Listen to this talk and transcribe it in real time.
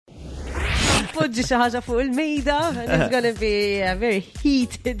Poġġi xi ħaġa fuq il-mejda and it's gonna be a very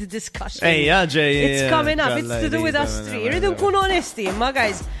heated discussion. Ejja, ġej. It's coming up. It's to do with us three. Rridu nkunu onesti, ma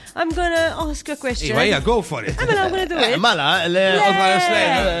guys. I'm gonna ask a question. Yeah, go for it. I'm gonna do it. Mala,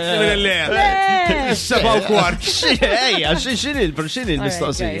 Seba' u kwart. Ejja, xini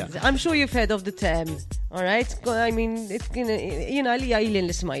l-mistoqsija? I'm sure you've heard of the term, all right? I mean, jina li għajlin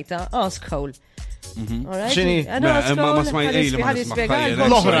li smajta, AskHole. Xini?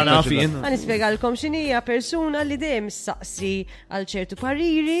 L-oħra nafin. Għanispiegalkom xinija persuna li dejjem saqsi għal ċertu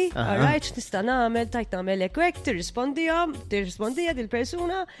pariri, alright, tista' nagħmel, tajt nagħmel hekk tirrispondija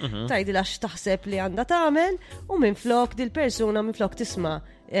dil-persuna, tgħidilha x'taħseb li għandha tagħmel u minflok dil-persuna minflok tisma'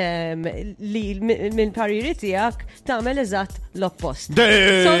 li minn pariri tiegħek tagħmel eżatt l-oppost.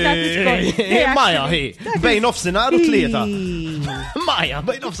 Maja, bejn nofsinhar u tlieta. Maja,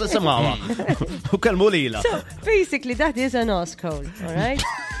 bejn nofsinhar semawa. U kelmu lila. So, basically, that is an AskHole, all right?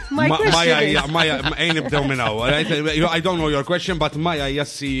 Maya, ain't nibdew minn hawn, all right? I don't know your question, but Maya hija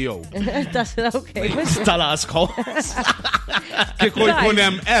CEO. That's okay. Tal-AskHole. Kieku jkun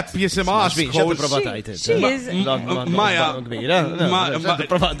hemm app jisimha AskHole. Maya.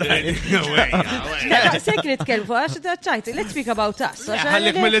 Sekk nitkellmu għax taċċajt. Let's speak about us.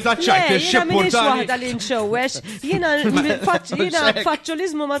 Ħallik milli taċċajt ix-xib waħda li nxewwex. Jiena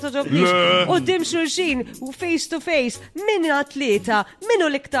faċċolizmu ma toġobniex. Qudiem xulxin u face to face min atleta, minu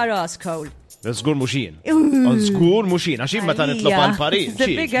l-iktar AskHole. Zgur muxin. Zgur muxin, għaxin meta nitlob għal-parir.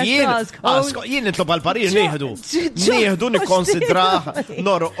 Jien nitlob għal-parir nieħdu. Nieħdu nikkonsidra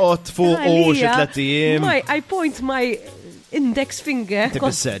norqot fuq u xi tlettijiem. I point my index finger.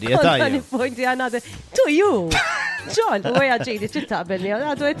 Tibisserje, tajja. Point to you. Ġol, u għja ġejdi, ċittaqbelni,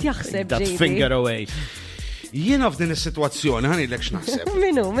 għadu għet jaxseb ġejdi. That finger away. Jiena f'din is-sitwazzjoni ħanilek x'naħseb.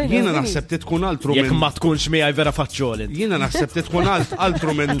 Minu. Jiena naħseb tkun altru minn. Jekk ma tkunx miegħi vera faċċolin. Jiena naħseb tkun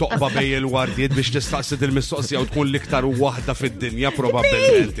altru minn toqba bej il-wardiet biex tistaqsi il-mistoqsija u tkun l-iktar waħda fid-dinja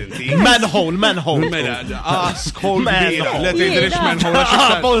probabbilment inti. Manhole. Mela, AskHole kbira. Let idrix manhole.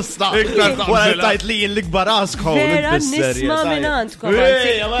 Posta. Wara tajt li jien l-ikbar AskHole. Vera nisma' minn għandkom.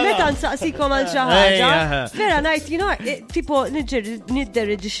 Meta nsaqsikom għal xi ħaġa. Vera ngħid, tipo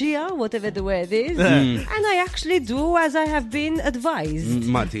nidderreġixxiha whatever the word is. And I actually do as I have been advised.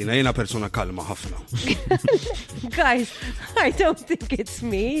 Martina, jena persona kalma ħafna. Guys, I don't think it's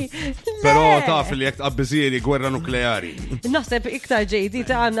me. Pero taf li jek tqabbiżieli gwerra nukleari. Naħseb iktar JD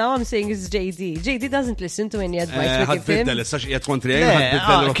ta' now I'm saying it's JD. JD doesn't listen to any advice we give him. Ħadbiddel, issa xqiegħed kontri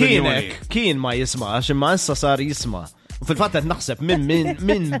l-opinjoni. Kien ma jismax, imma issa sar jisma'. Fil-fatt qed naħseb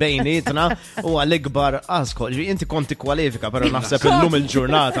minn bejnietna huwa l-ikbar AskHole. Inti konti kwalifika, però naħseb illum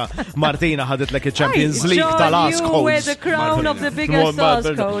il-ġurnata Martina ħadet lek il-Champions League tal-AskHole. You wear the crown of the biggest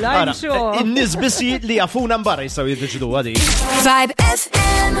AskHole, I'm sure. In-nies biss li jafuna mbarra jistgħu jiddeċidu għadi. Vibe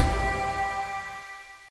FM.